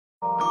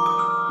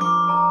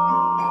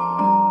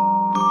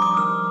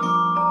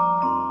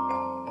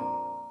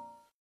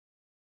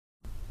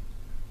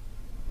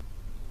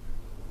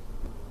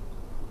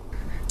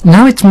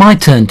Now it's my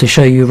turn to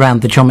show you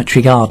around the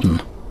geometry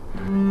garden.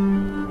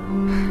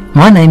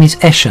 My name is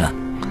Escher,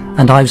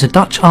 and I was a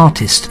Dutch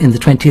artist in the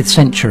 20th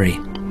century.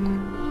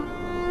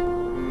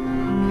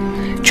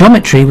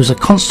 Geometry was a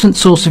constant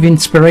source of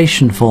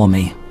inspiration for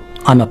me.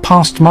 I'm a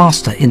past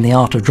master in the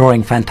art of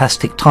drawing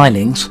fantastic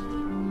tilings.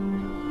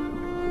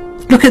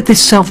 Look at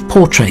this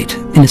self-portrait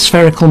in a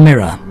spherical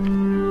mirror.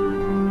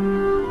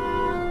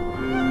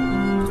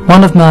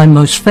 One of my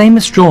most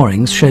famous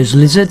drawings shows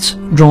lizards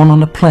drawn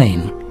on a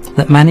plane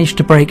that managed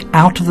to break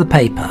out of the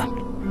paper.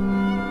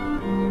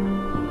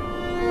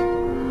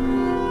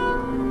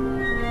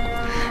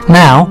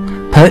 Now,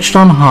 perched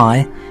on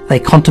high,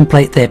 they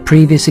contemplate their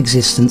previous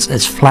existence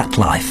as flat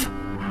life.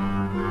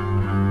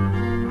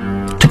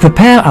 To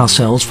prepare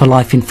ourselves for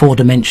life in 4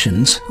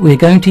 dimensions, we are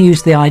going to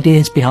use the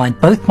ideas behind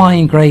both my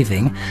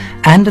engraving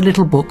and a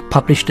little book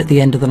published at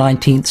the end of the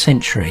 19th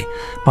century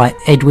by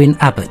Edwin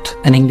Abbott,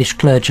 an English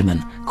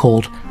clergyman,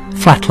 called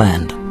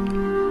Flatland.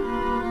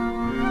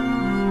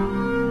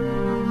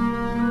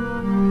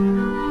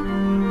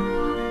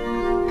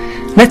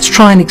 Let's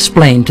try and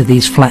explain to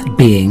these flat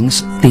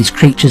beings, these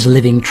creatures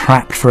living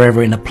trapped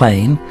forever in a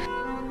plane,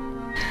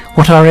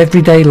 what our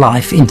everyday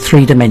life in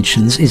 3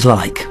 dimensions is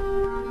like.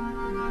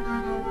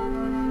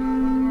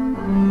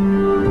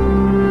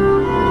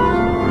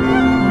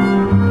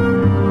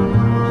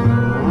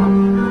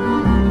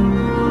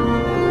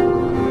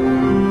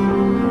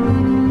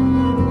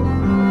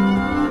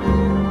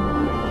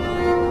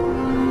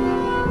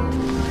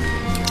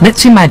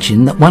 Let's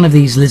imagine that one of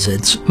these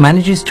lizards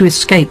manages to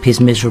escape his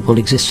miserable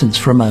existence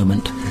for a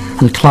moment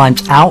and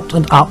climbs out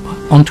and up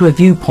onto a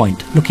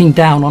viewpoint looking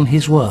down on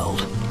his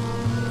world.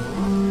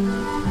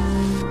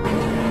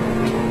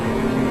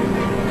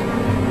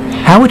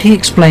 How would he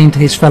explain to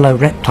his fellow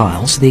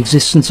reptiles the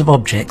existence of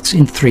objects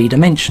in 3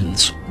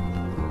 dimensions?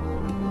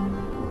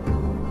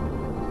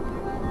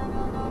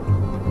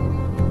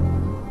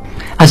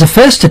 As a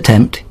first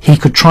attempt, he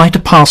could try to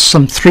pass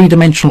some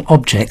 3-dimensional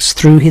objects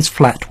through his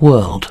flat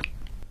world.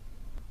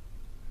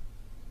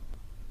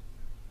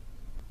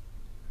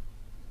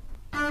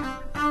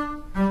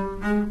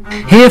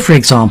 Here, for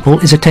example,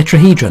 is a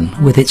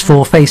tetrahedron with its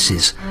 4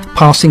 faces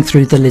passing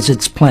through the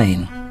lizard's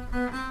plane.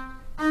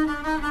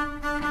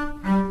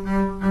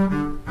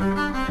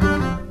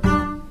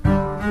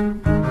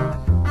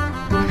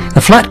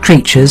 The flat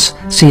creatures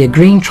see a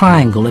green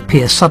triangle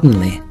appear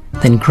suddenly,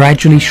 then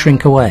gradually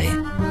shrink away.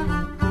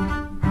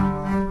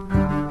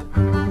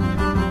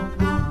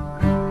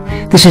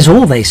 This is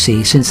all they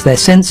see, since their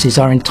senses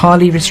are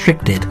entirely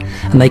restricted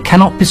and they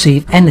cannot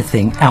perceive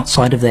anything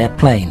outside of their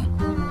plane.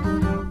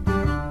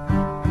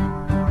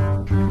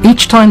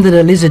 Each time that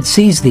a lizard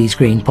sees these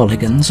green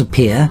polygons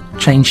appear,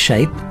 change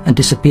shape and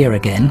disappear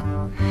again,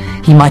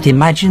 he might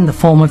imagine the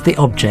form of the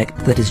object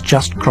that has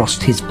just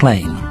crossed his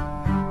plane.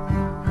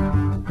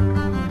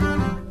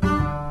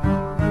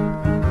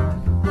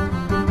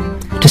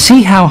 To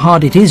see how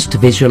hard it is to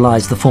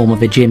visualize the form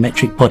of a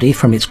geometric body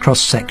from its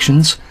cross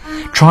sections,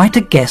 try to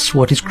guess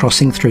what is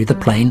crossing through the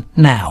plane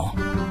now.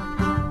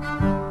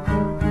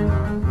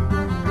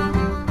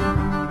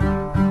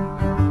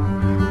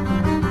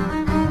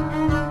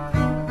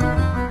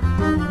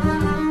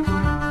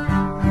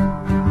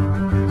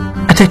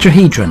 A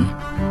tetrahedron.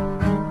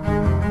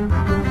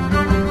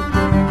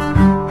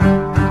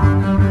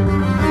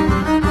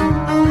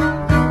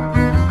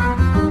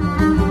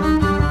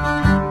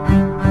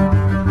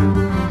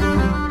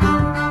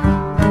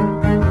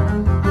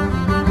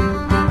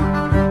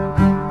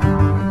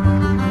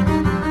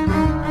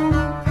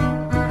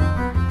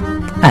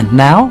 And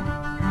now,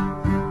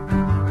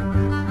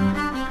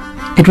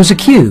 it was a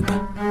cube.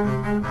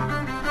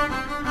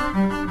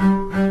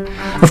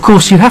 Of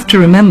course, you have to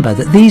remember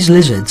that these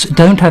lizards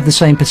don't have the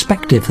same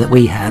perspective that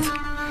we have.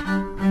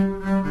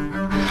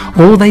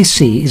 All they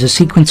see is a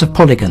sequence of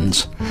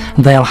polygons,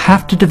 and they'll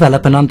have to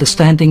develop an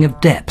understanding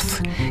of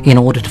depth in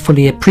order to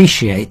fully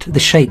appreciate the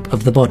shape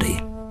of the body.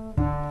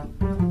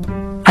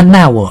 And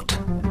now what?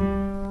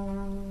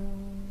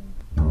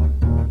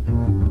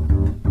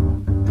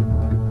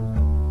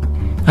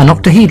 An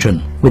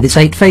octahedron with its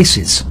 8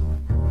 faces.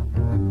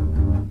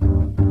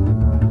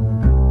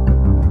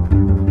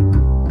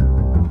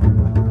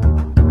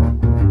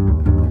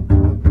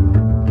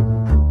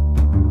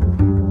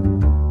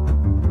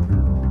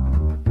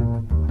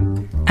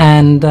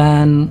 And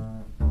an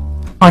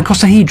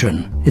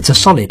icosahedron. It's a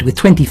solid with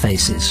 20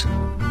 faces.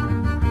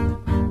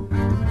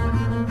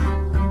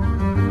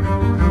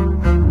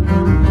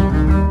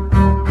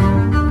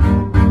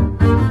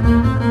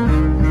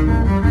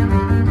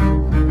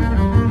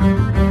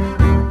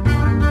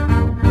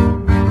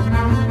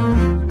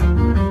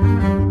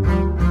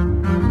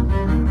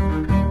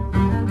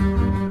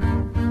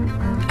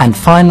 And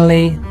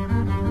finally,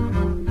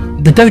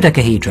 the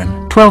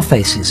dodecahedron, 12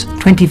 faces,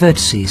 20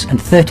 vertices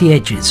and 30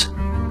 edges.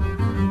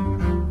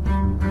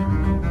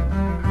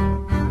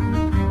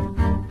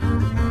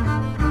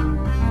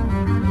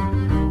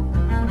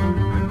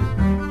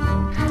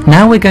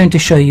 Now we're going to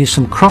show you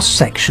some cross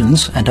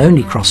sections, and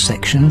only cross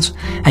sections,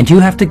 and you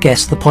have to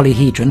guess the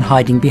polyhedron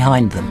hiding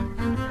behind them.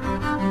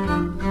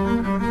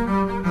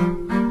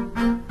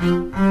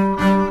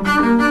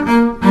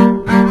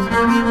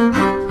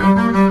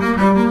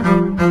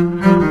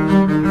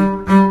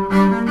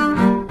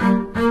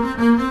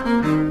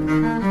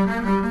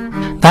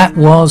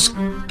 was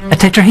a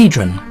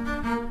tetrahedron.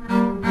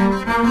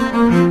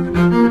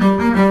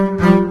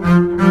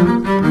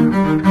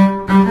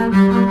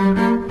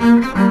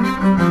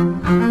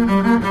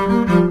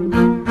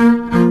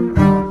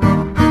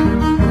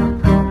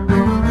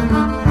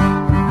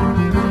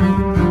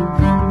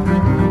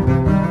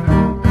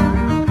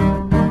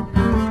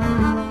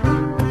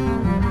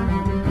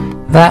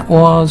 That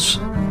was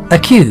a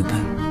cube.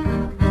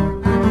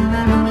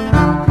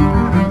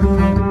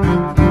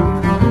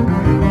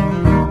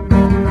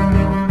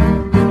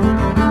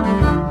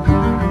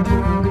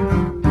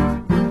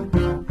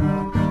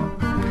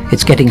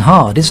 It's getting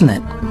hard, isn't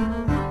it?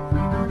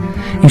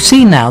 You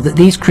see now that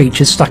these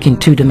creatures stuck in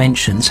 2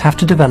 dimensions have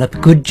to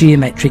develop good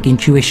geometric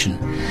intuition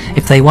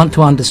if they want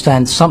to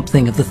understand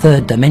something of the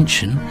 3rd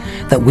dimension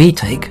that we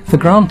take for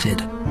granted.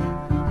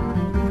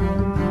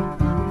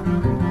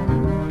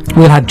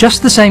 We'll have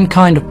just the same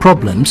kind of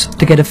problems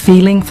to get a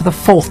feeling for the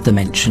 4th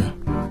dimension.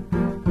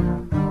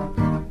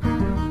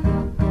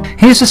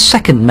 Here's a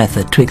second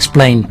method to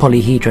explain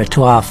polyhedra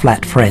to our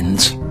flat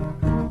friends.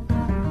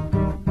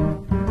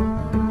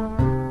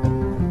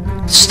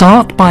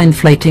 Start by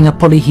inflating a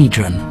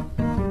polyhedron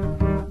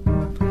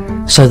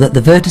so that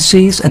the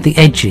vertices and the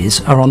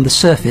edges are on the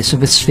surface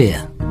of a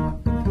sphere.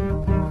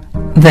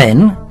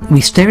 Then we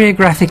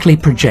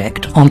stereographically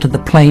project onto the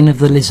plane of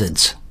the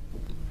lizards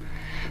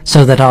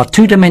so that our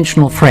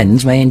 2-dimensional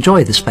friends may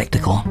enjoy the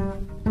spectacle.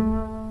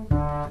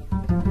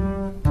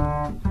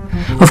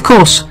 Of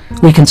course,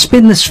 we can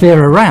spin the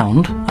sphere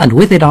around and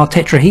with it our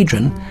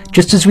tetrahedron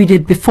just as we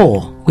did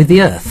before with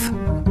the Earth.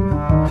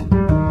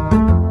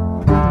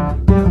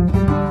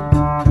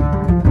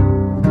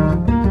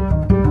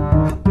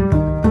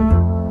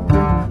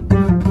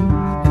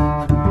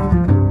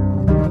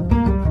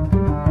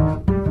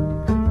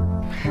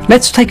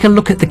 Let's take a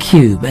look at the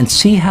cube and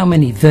see how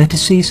many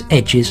vertices,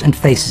 edges and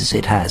faces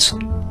it has.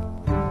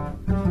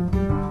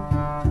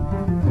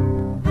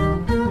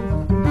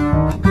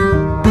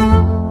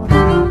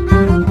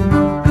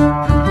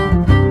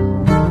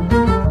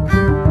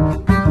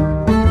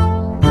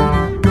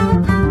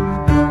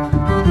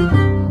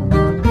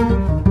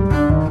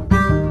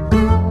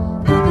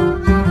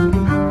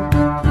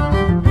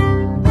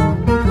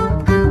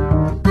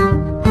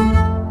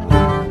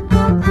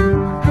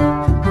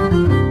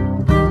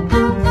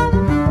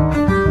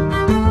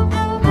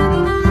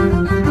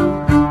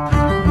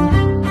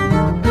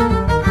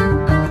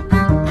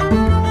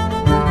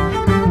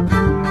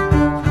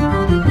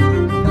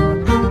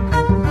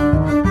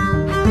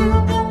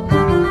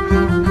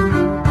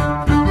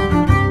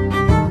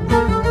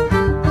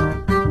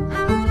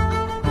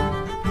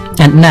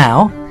 And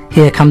now,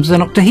 here comes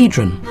an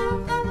octahedron.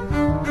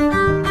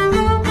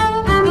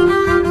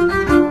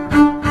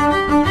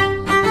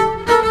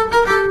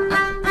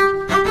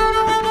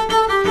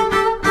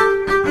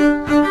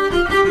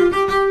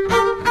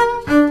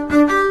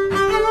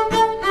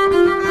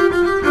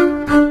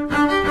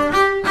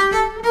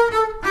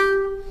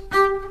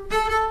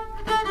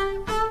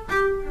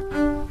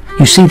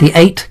 You see the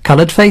 8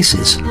 coloured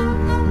faces.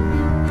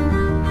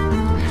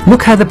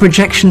 Look how the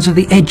projections of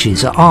the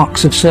edges are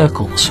arcs of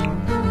circles.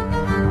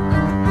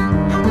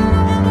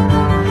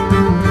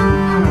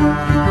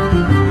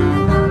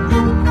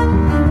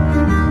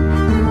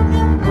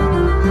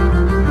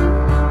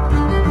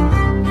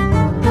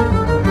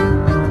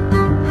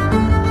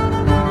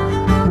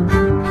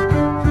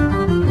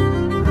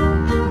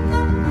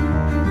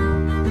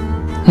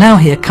 Now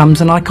here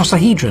comes an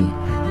icosahedron.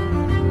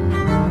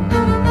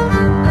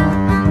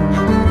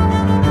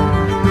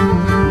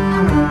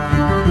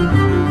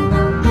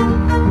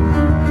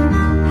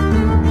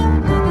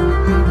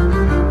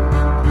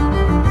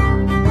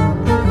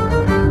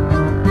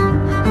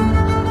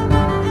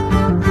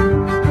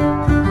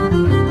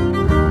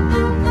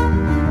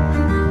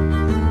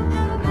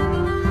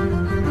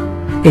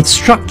 Its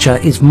structure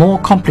is more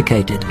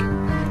complicated,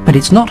 but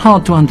it's not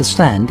hard to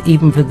understand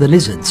even for the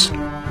lizards.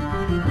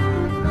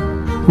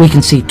 We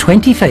can see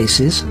 20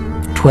 faces,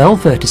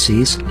 12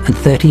 vertices and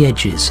 30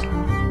 edges.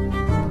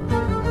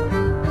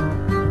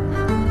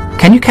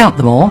 Can you count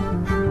them all?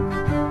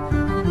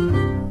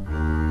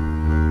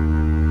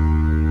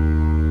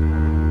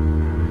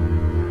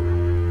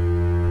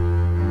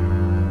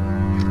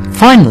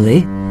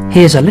 Finally,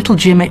 here's a little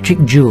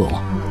geometric jewel,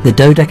 the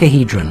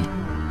dodecahedron.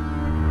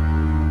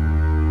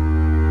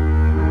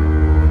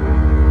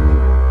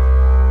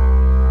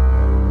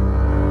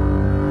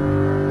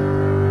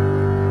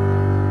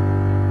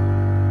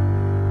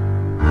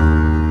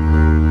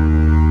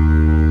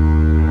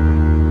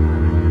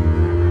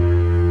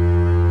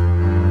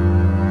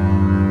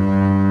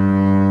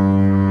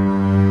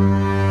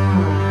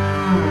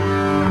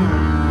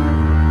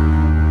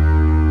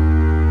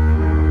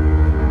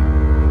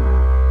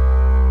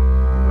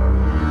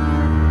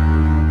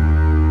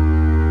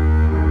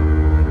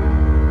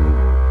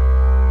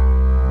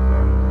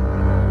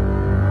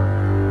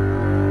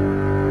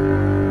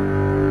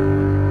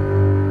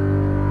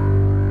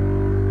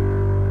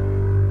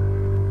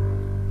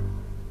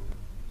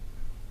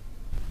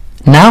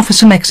 Now for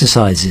some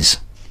exercises.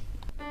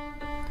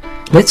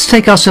 Let's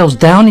take ourselves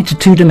down into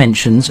 2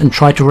 dimensions and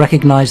try to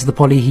recognise the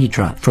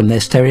polyhedra from their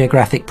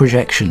stereographic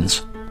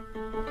projections.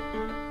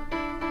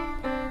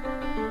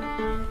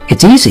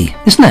 It's easy,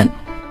 isn't it?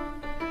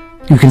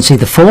 You can see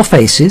the 4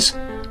 faces,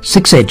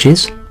 6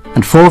 edges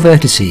and 4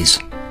 vertices.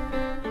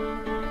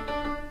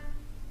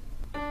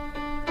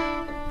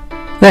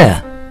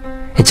 There,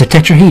 it's a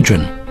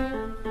tetrahedron.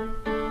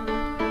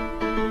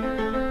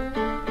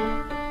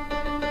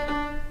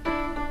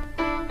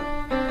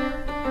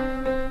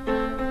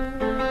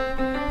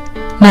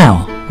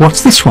 Now,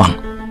 what's this one?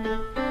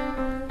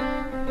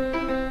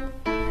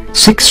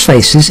 6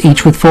 faces,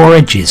 each with 4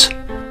 edges.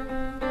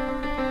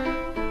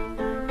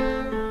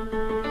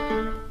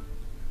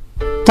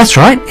 That's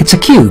right, it's a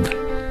cube.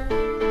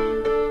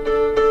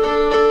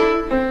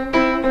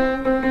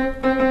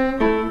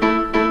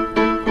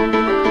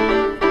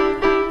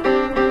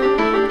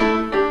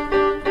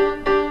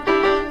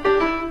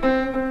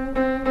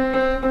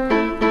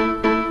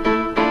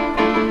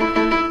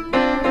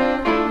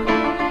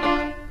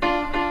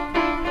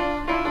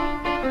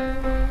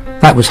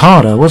 That was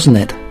harder, wasn't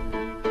it?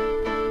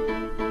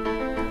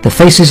 The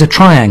faces are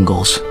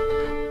triangles.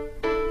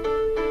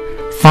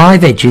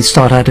 5 edges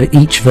start out at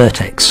each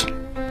vertex.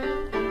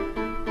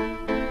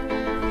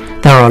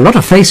 There are a lot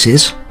of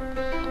faces,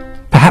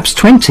 perhaps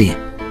 20.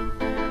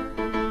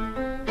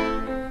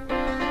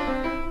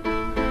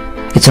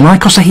 It's an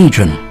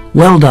icosahedron.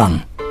 Well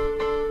done.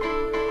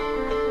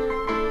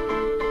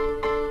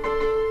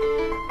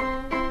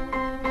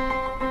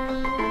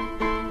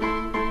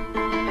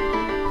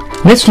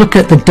 Let's look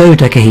at the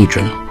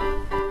dodecahedron.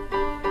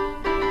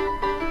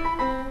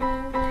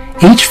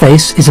 Each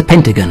face is a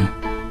pentagon.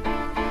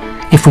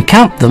 If we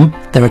count them,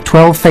 there are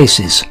 12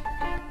 faces.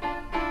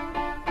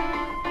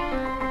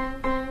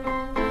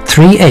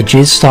 3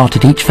 edges start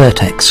at each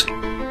vertex.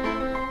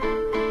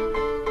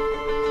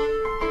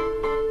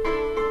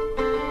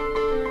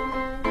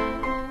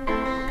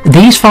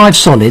 These 5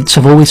 solids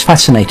have always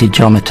fascinated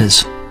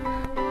geometers.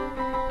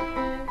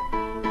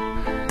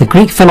 The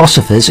Greek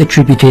philosophers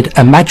attributed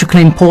a magical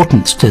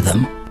importance to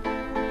them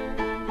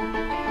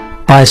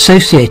by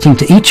associating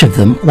to each of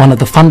them one of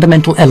the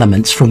fundamental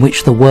elements from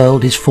which the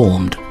world is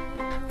formed.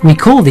 We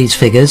call these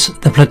figures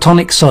the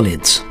Platonic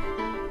solids.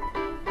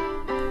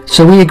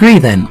 So we agree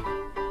then.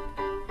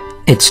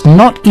 It's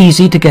not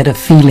easy to get a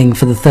feeling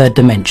for the 3rd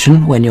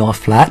dimension when you're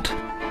flat.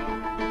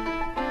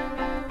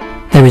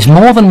 There is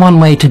more than one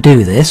way to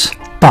do this,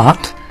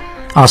 but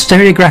our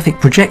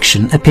stereographic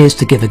projection appears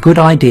to give a good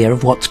idea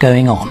of what's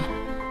going on.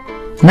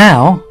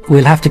 Now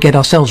we'll have to get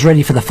ourselves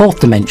ready for the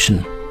 4th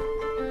dimension.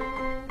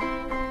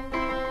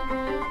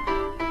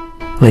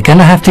 We're going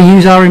to have to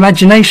use our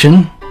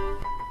imagination.